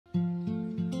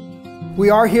We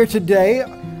are here today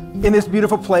in this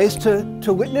beautiful place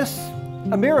to witness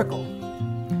a miracle.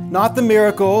 Not the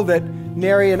miracle that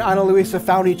Nery and Analuisa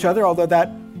found each other, although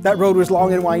that road was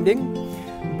long and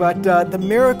winding, but the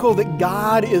miracle that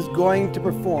God is going to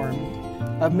perform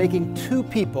of making two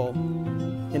people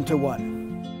into one.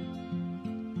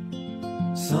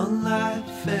 Sunlight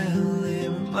fell, it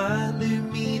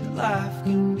reminded me that life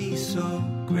can be so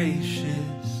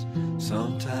gracious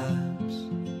sometimes.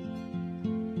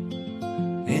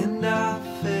 And I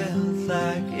felt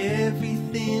like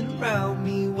everything around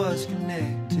me was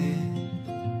connected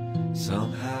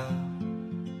somehow.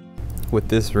 With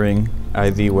this ring I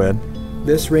thee wed.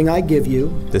 This ring I give you.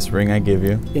 This ring I give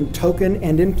you. In token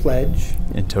and in pledge.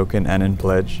 In token and in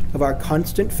pledge. Of our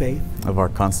constant faith. Of our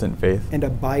constant faith. And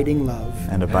abiding love.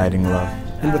 And abiding love.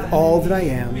 And with all that I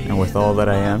am. And with all that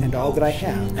I am. And all that I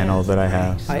have. And all that I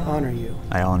have. I honor you.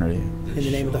 I honor you. In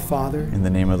the name of the Father. In the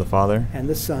name of the Father. And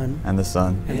the Son. And the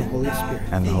Son. And the Holy Spirit.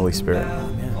 And the Holy Spirit.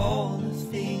 Amen. All the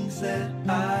things that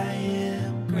I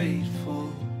am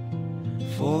grateful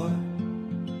for.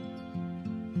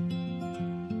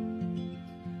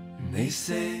 They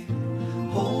say,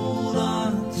 hold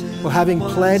on to. Well, having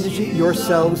pledged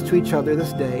yourselves to each other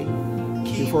this day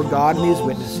before God and His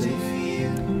witnesses,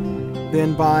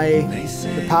 then by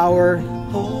the power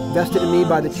vested in me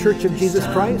by the Church of Jesus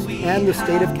Christ and the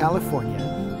state of California,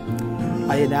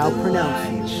 I now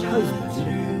pronounce you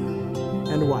husband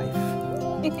and wife.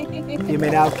 You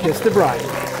may now kiss the bride.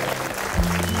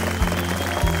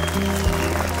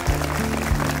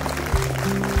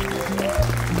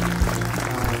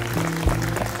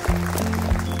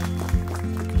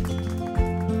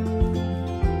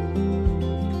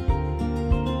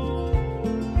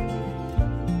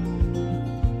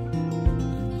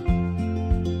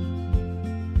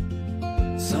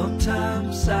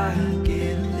 Sometimes I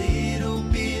get a little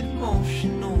bit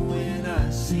emotional when I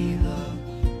see love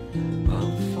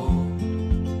unfold.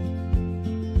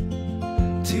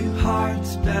 Two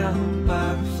hearts bound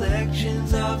by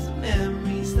reflections of the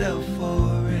memories they'll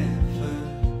forever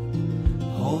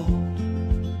hold.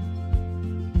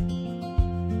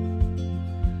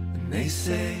 And they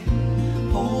say,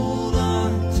 hold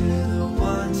on to the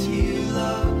ones you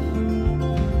love.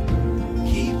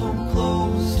 Keep them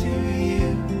close to you.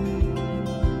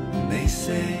 They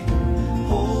say,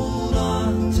 hold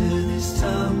on to this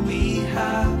time we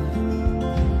have,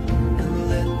 and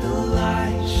let the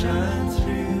light shine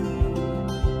through.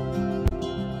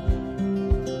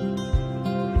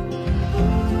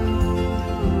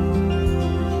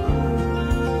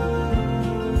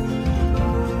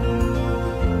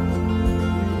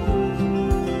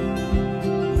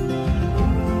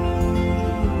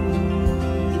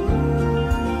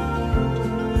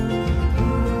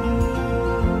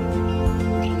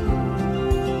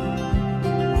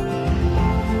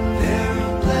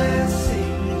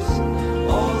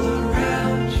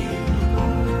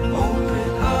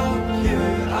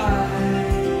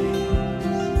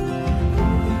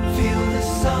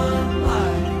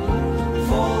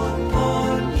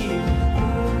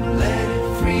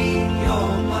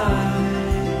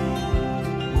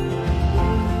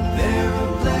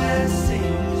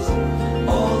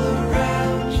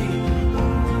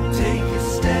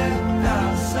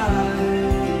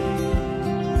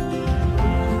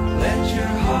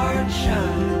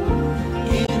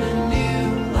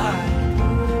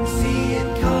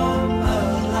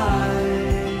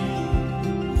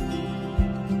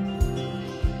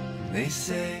 They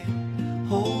say,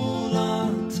 hold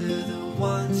on to the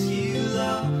ones you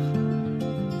love.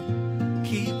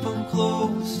 Keep them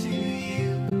close to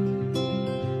you.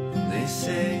 And they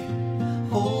say,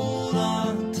 hold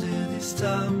on to this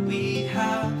time we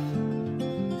have,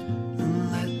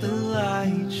 and let the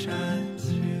light shine.